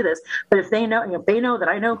going to do this. But if they know, they know that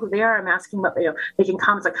I know who they are. I'm asking what they can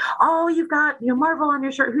comment like, "Oh, you've got Marvel on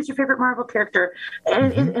your shirt. Who's your favorite Marvel character?"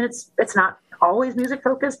 And, and it's not always music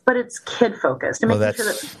focused, but it's kid focused, and making sure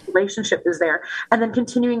that the relationship is there, and then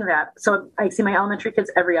continuing that. So I see my elementary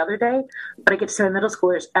kids every other day, but I get to see my middle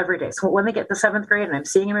schoolers every day. So when they get to 7th grade and I'm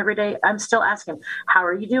seeing them every day, I'm still asking them, how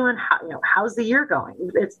are you doing? How's the year going?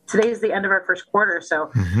 Today's the end of our first quarter.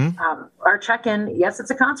 So our check-in, yes,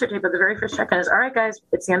 it's a concert day, but the very first check-in is, all right, guys,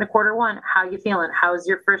 it's the end of quarter 1. How you feeling? How's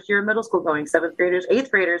your first year of middle school going? 7th graders,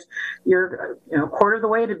 8th graders, you're quarter of the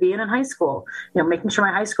way to being in high school. Making sure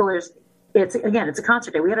my high schoolers, it's a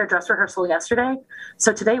concert day. We had our dress rehearsal yesterday.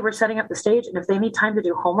 So today we're setting up the stage. And if they need time to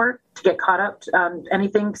do homework, to get caught up on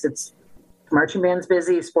anything, because it's marching band's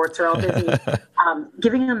busy, sports are all busy,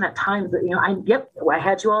 giving them that time. I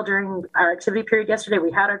had you all during our activity period yesterday.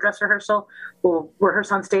 We had our dress rehearsal. We'll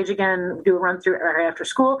rehearse on stage again, do a run through right after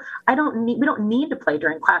school. We don't need to play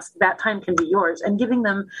during class. That time can be yours. And giving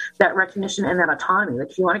them that recognition and that autonomy.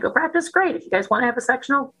 Like, if you want to go practice, great. If you guys want to have a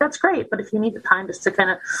sectional, that's great. But if you need the time just to kind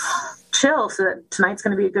of chill so that tonight's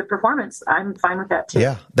going to be a good performance, I'm fine with that too.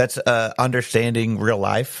 Yeah, that's understanding real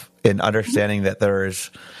life and understanding that there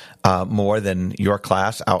is more than your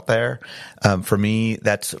class out there. For me,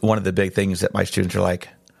 that's one of the big things that my students are like,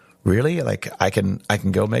 really? Like I can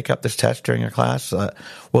go make up this test during a class? I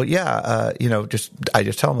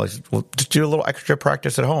just tell them, like, well, just do a little extra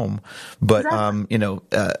practice at home. But,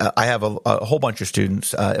 I have a whole bunch of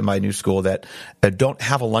students in my new school that don't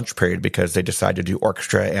have a lunch period because they decide to do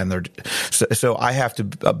orchestra, and so I have to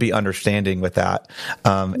be understanding with that,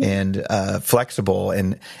 and flexible.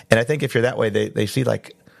 And I think if you're that way, they see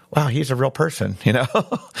like, wow, he's a real person,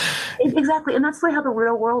 Exactly. And that's the way how the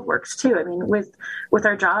real world works too. I mean, with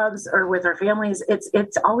our jobs or with our families,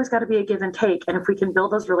 it's always got to be a give and take. And if we can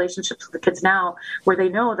build those relationships with the kids now, where they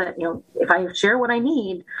know that, if I share what I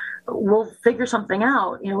need, we'll figure something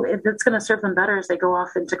out, it's going to serve them better as they go off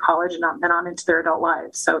into college and on into their adult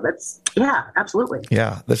lives. So absolutely.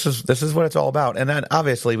 Yeah, this is what it's all about. And then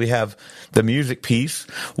obviously we have the music piece,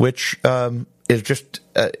 which is just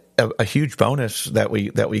a huge bonus that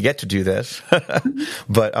we get to do this.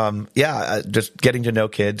 But just getting to know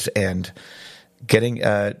kids and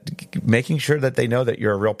making sure that they know that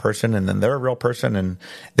you're a real person, and then they're a real person, and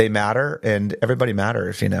they matter, and everybody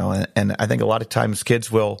matters, and I think a lot of times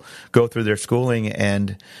kids will go through their schooling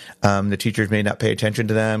and the teachers may not pay attention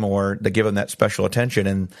to them, or they give them that special attention,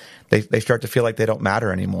 and they start to feel like they don't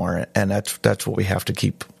matter anymore. And that's what we have to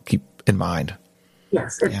keep in mind.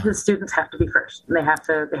 Yes, the students have to be first. They have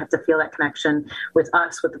to feel that connection with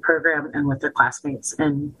us, with the program, and with their classmates,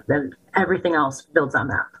 and then everything else builds on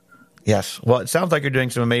that. Yes. Well, it sounds like you're doing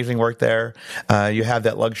some amazing work there. You have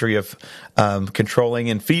that luxury of controlling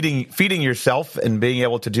and feeding yourself and being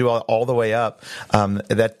able to do all the way up.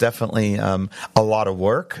 That's definitely a lot of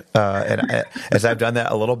work. As I've done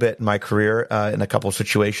that a little bit in my career in a couple of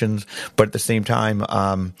situations, but at the same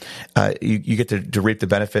time, you get to reap the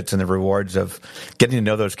benefits and the rewards of getting to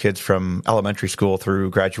know those kids from elementary school through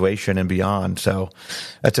graduation and beyond. So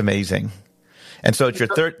that's amazing. And so it's your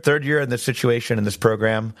third year in this situation, in this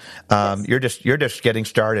program. Yes. You're just getting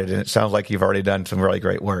started, and it sounds like you've already done some really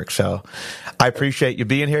great work. So I appreciate you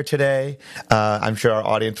being here today. I'm sure our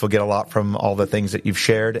audience will get a lot from all the things that you've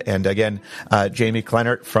shared. And again, Jami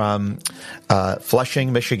Kleinert from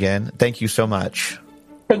Flushing, Michigan, thank you so much.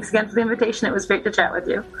 Thanks again for the invitation. It was great to chat with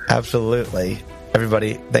you. Absolutely.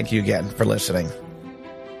 Everybody, thank you again for listening.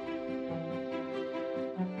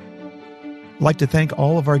 I'd like to thank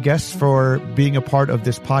all of our guests for being a part of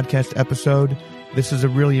this podcast episode. This is a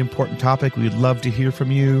really important topic. We'd love to hear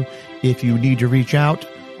from you. If you need to reach out,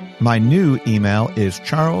 my new email is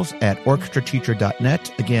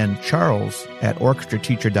charles@orchestrateacher.net. Again,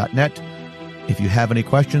 charles@orchestrateacher.net. If you have any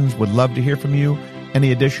questions, would love to hear from you.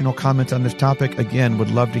 Any additional comments on this topic, again,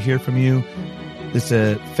 would love to hear from you. This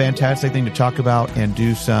is a fantastic thing to talk about and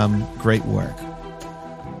do some great work.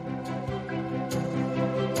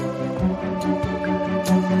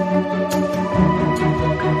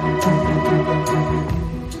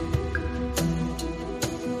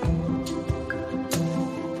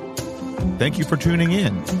 Thank you for tuning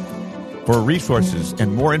in. For resources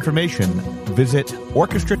and more information, visit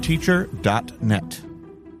orchestrateacher.net.